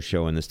radio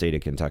show in the state of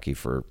Kentucky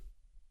for,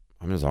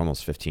 it was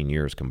almost 15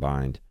 years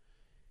combined.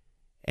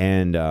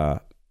 And I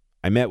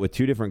met with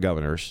 2 different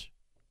governors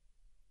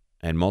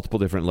and multiple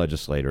different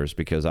legislators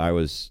because I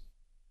was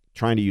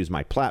trying to use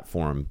my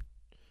platform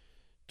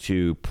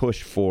to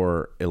push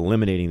for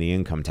eliminating the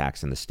income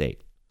tax in the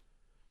state.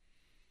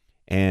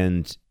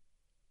 And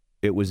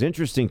it was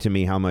interesting to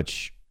me how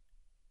much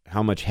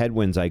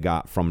headwinds I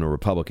got from the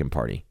Republican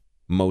Party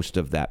most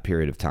of that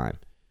period of time.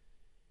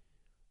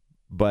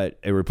 But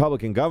a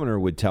Republican governor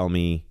would tell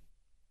me,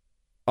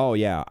 oh,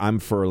 yeah, I'm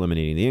for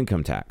eliminating the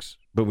income tax,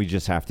 but we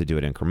just have to do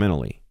it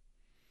incrementally.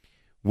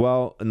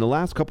 Well, in the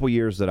last couple of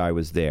years that I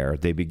was there,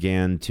 they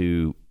began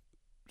to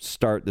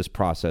start this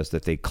process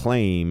that they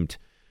claimed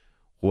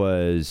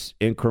was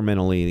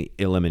incrementally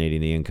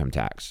eliminating the income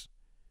tax.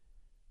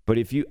 But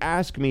if you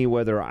ask me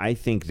whether I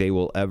think they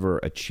will ever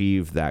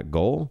achieve that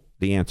goal,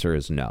 the answer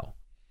is no.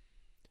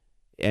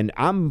 And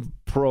I'm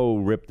pro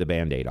rip the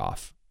Band-Aid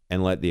off.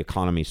 and let the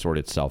economy sort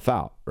itself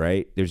out,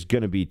 right? There's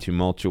going to be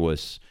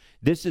tumultuous.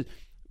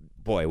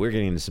 We're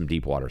getting into some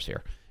deep waters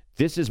here.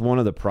 This is one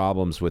of the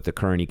problems with the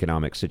current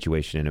economic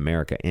situation in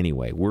America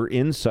anyway. We're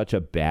in such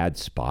a bad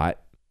spot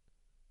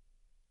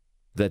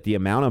that the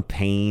amount of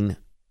pain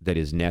that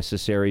is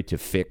necessary to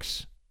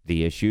fix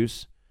the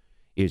issues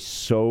is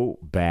so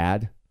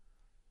bad.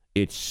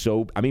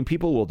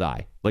 People will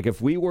die. Like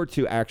if we were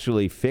to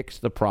actually fix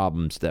the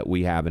problems that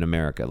we have in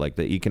America, like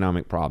the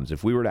economic problems,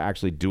 if we were to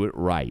actually do it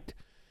right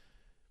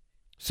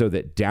so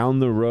that down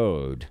the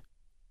road,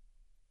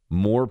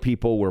 more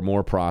people were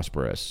more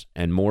prosperous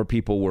and more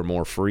people were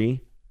more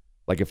free,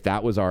 like if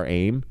that was our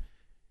aim,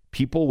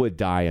 people would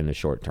die in the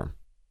short term.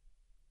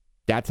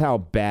 That's how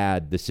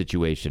bad the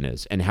situation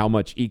is and how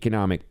much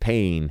economic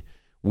pain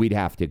we'd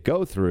have to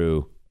go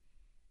through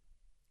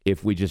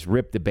if we just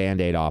rip the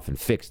Band-Aid off and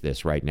fix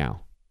this right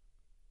now.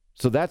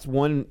 So that's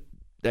one,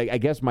 I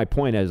guess my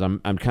point is I'm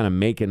kind of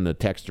making the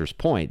texter's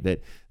point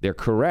that they're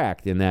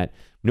correct in that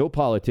no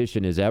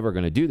politician is ever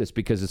going to do this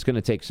because it's going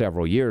to take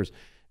several years.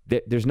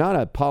 There's not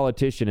a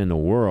politician in the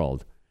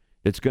world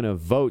that's going to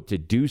vote to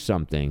do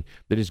something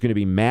that is going to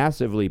be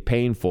massively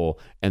painful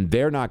and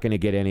they're not going to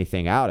get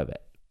anything out of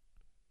it.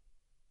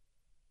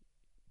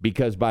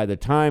 Because by the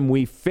time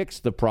we fix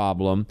the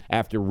problem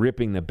after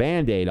ripping the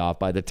Band-Aid off,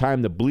 by the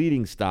time the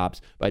bleeding stops,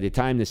 by the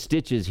time the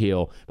stitches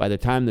heal, by the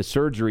time the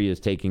surgery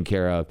is taken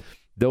care of,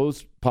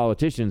 those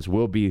politicians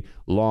will be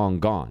long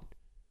gone.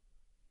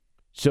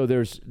 So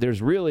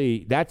there's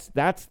really, that's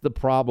the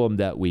problem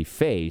that we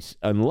face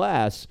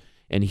unless,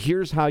 and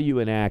here's how you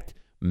enact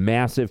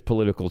massive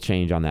political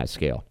change on that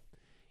scale.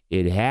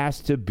 It has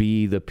to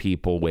be the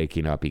people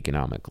waking up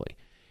economically.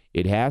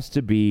 It has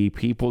to be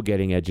people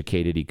getting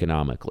educated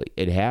economically.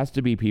 It has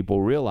to be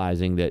people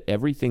realizing that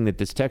everything that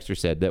this texter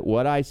said, that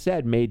what I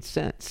said made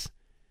sense,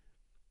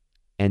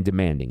 and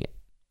demanding it.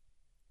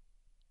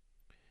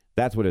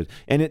 That's what it is.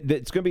 And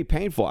it's going to be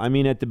painful. I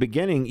mean, at the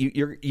beginning,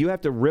 you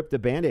have to rip the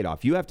Band-Aid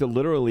off. You have to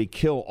literally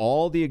kill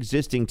all the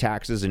existing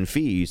taxes and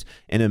fees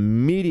and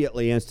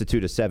immediately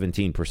institute a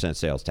 17%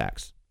 sales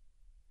tax.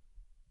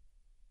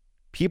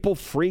 People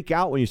freak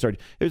out when you start.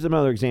 Here's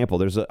another example.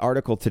 There's an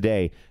article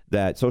today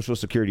that Social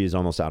Security is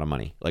almost out of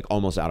money, like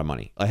almost out of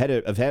money. Ahead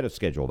of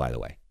schedule, by the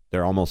way.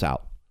 They're almost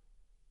out.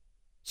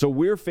 So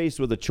we're faced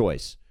with a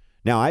choice.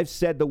 Now, I've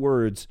said the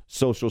words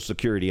Social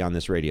Security on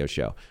this radio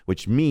show,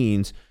 which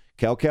means,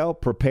 Kel,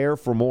 prepare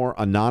for more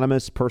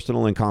anonymous,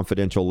 personal, and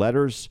confidential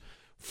letters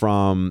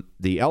from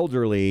the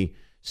elderly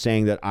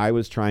saying that I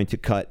was trying to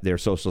cut their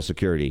Social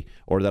Security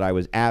or that I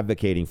was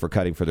advocating for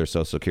cutting for their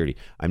Social Security.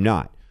 I'm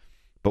not.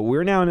 But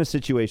we're now in a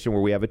situation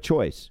where we have a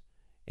choice.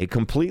 A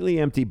completely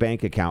empty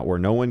bank account where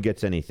no one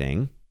gets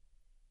anything,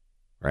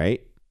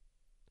 right?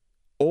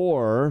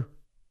 Or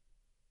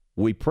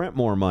we print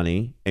more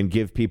money and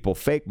give people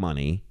fake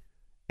money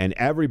and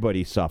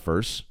everybody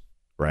suffers,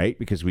 right?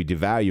 Because we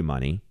devalue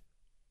money.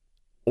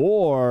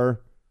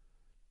 Or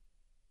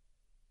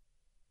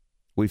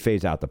we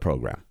phase out the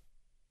program.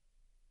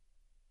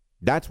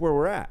 That's where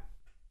we're at.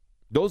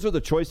 Those are the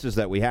choices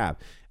that we have.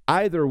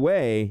 Either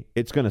way,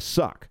 it's going to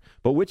suck.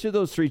 But which of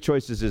those three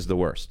choices is the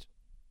worst?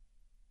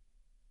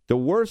 The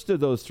worst of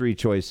those three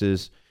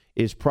choices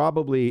is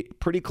probably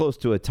pretty close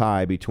to a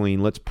tie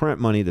between let's print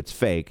money that's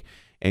fake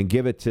and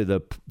give it to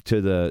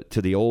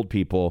the old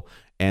people,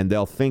 and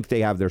they'll think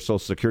they have their Social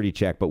Security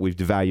check, but we've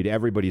devalued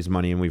everybody's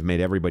money and we've made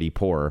everybody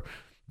poorer.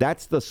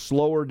 That's the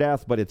slower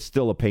death, but it's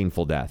still a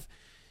painful death.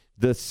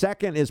 The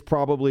second is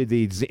probably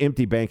the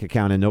empty bank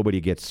account and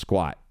nobody gets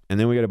squat. And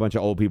then we got a bunch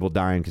of old people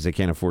dying because they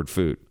can't afford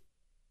food.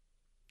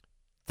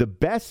 The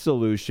best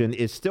solution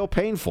is still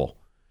painful.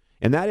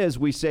 And that is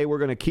we say we're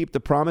going to keep the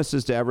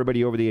promises to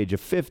everybody over the age of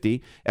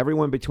 50.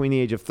 Everyone between the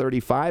age of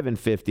 35 and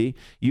 50,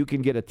 you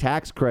can get a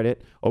tax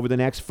credit over the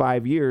next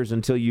 5 years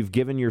until you've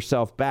given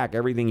yourself back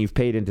everything you've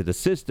paid into the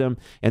system.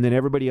 And then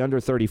everybody under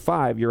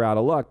 35, you're out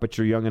of luck, but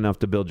you're young enough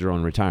to build your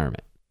own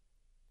retirement.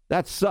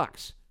 That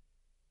sucks.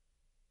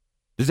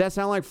 Does that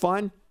sound like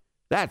fun?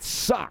 That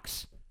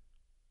sucks.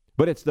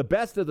 But it's the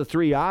best of the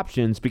three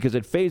options because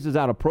it phases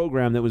out a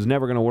program that was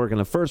never going to work in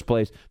the first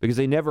place because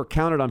they never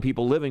counted on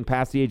people living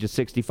past the age of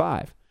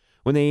 65.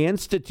 When they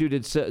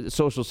instituted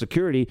Social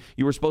Security,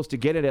 you were supposed to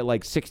get it at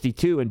like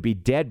 62 and be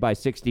dead by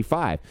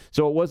 65.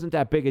 So it wasn't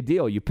that big a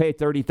deal. You pay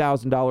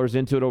 $30,000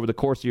 into it over the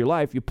course of your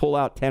life, you pull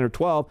out 10 or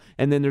 12,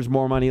 and then there's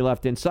more money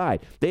left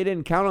inside. They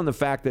didn't count on the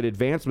fact that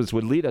advancements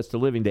would lead us to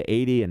living to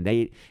 80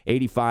 and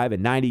 85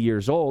 and 90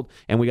 years old,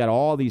 and we got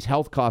all these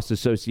health costs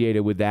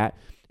associated with that.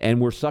 And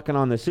we're sucking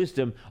on the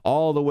system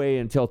all the way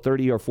until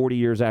 30 or 40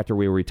 years after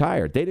we were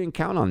retired. They didn't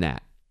count on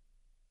that.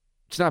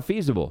 It's not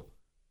feasible.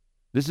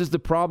 This is the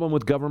problem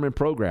with government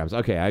programs.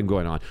 Okay, I'm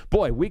going on.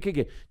 Boy, we could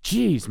get,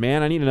 geez,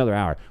 man, I need another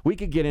hour. We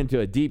could get into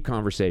a deep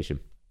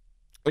conversation.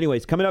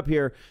 Anyways, coming up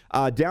here,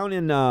 down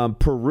in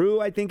Peru,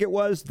 I think it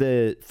was,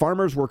 the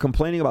farmers were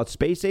complaining about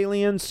space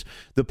aliens.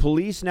 The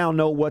police now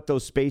know what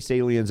those space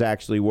aliens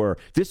actually were.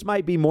 This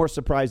might be more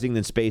surprising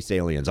than space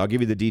aliens. I'll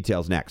give you the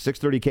details next.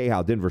 630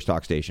 KHOW, Denver's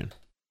talk station.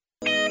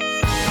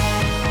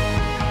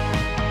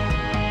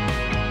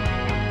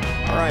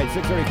 All right,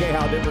 630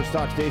 KHOW, Denver's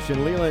talk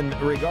station. Leland,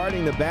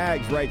 regarding the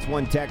bags, writes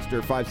one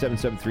texter,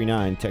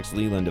 57739. Text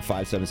Leland to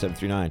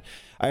 57739.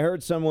 I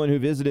heard someone who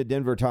visited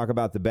Denver talk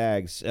about the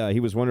bags. He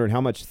was wondering how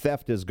much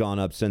theft has gone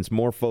up since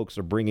more folks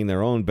are bringing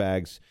their own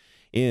bags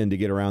in to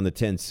get around the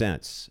 10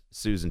 cents.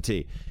 Susan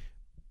T.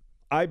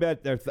 I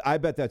bet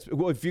that's,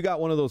 well, if you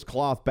got one of those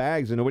cloth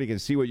bags and nobody can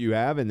see what you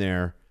have in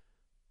there,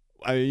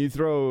 I mean, you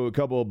throw a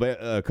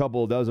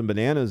couple dozen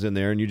bananas in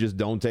there and you just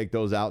don't take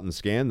those out and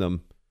scan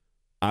them.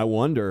 I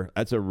wonder.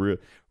 That's a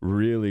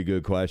really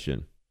good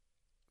question.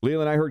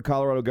 Leland, I heard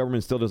Colorado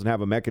government still doesn't have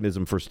a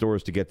mechanism for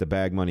stores to get the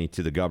bag money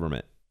to the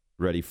government.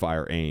 Ready,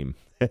 fire, aim.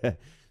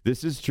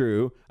 This is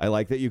true. I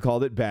like that you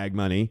called it bag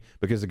money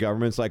because the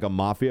government's like a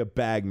mafia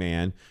bag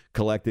man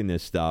collecting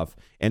this stuff.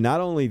 And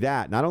not only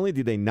that, not only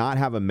do they not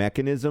have a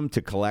mechanism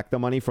to collect the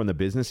money from the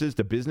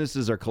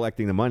businesses are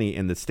collecting the money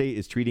and the state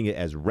is treating it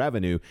as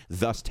revenue,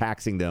 thus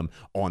taxing them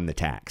on the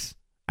tax.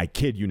 I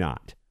kid you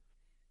not.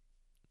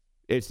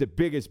 It's the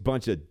biggest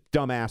bunch of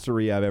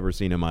dumbassery I've ever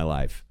seen in my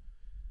life.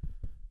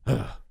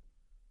 All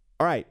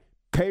right,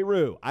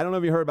 Peru. I don't know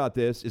if you heard about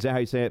this. Is that how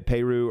you say it?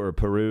 Peru or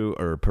Peru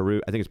or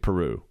Peru? I think it's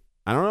Peru.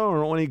 I don't know. I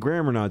don't want any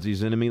grammar Nazis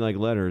sending me like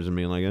letters and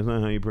being like, that's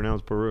not how you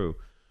pronounce Peru.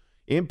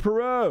 In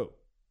Peru,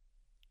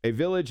 a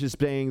village has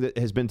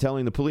been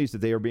telling the police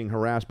that they are being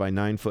harassed by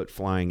 9-foot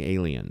flying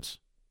aliens.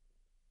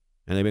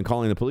 And they've been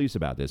calling the police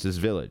about this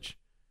village.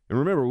 And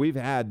remember, we've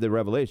had the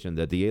revelation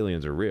that the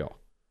aliens are real.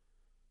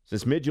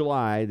 Since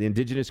mid-July, the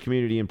indigenous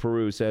community in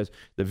Peru says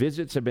the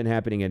visits have been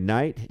happening at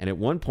night, and at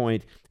one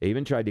point, they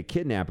even tried to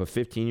kidnap a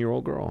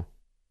 15-year-old girl.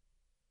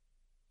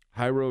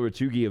 Jairo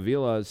Ratugi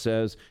Avila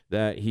says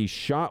that he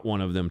shot one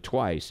of them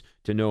twice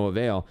to no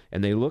avail,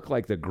 and they look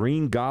like the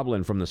Green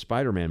Goblin from the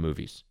Spider-Man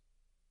movies.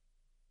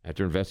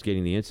 After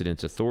investigating the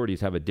incidents, authorities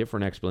have a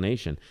different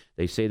explanation.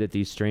 They say that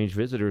these strange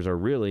visitors are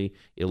really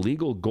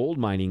illegal gold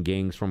mining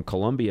gangs from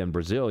Colombia and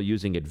Brazil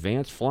using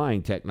advanced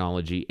flying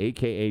technology,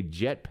 a.k.a.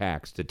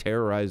 jetpacks, to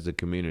terrorize the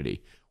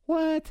community.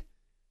 What?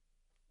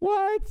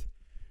 What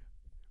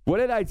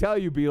did I tell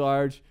you,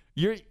 B-Large?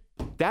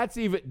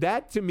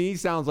 That to me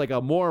sounds like a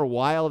more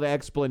wild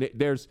explanation.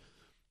 There's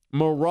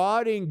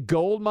marauding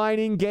gold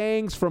mining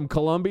gangs from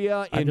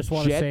Colombia in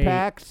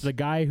jetpacks. The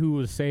guy who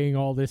was saying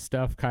all this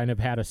stuff kind of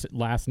had a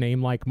last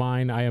name like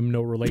mine. I am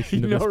no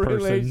relation to this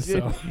person.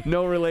 So.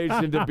 No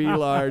relation to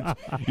B-Large.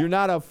 You're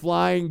not a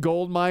flying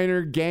gold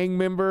miner gang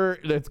member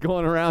that's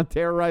going around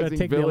terrorizing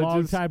villages. It'll take me a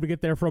long time to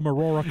get there from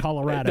Aurora,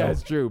 Colorado.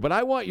 That's true. But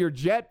I want your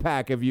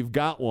jetpack if you've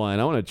got one.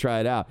 I want to try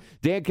it out.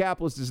 Dan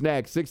Kaplis is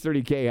next.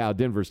 630 KHOW,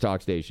 Denver's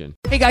talk station.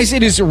 Hey, guys,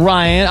 it is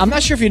Ryan. I'm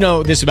not sure if you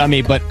know this about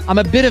me, but I'm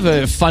a bit of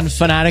a fun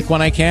fanatic when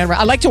I can.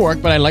 I like to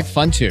work, but I like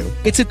fun too.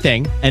 It's a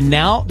thing. And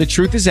now the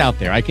truth is out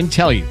there. I can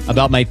tell you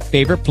about my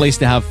favorite place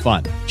to have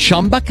fun.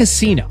 Chumba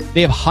Casino.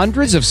 They have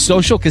hundreds of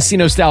social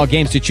casino style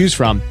games to choose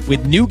from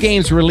with new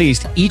games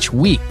released each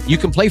week. You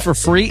can play for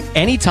free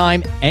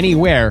anytime,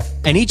 anywhere.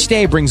 And each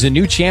day brings a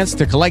new chance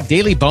to collect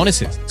daily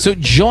bonuses. So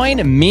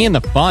join me in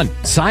the fun.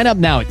 Sign up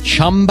now at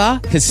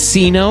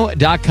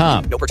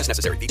ChumbaCasino.com. No purchase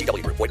necessary.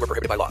 VGW Group. Void where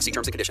prohibited by law. See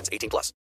terms and conditions. 18+.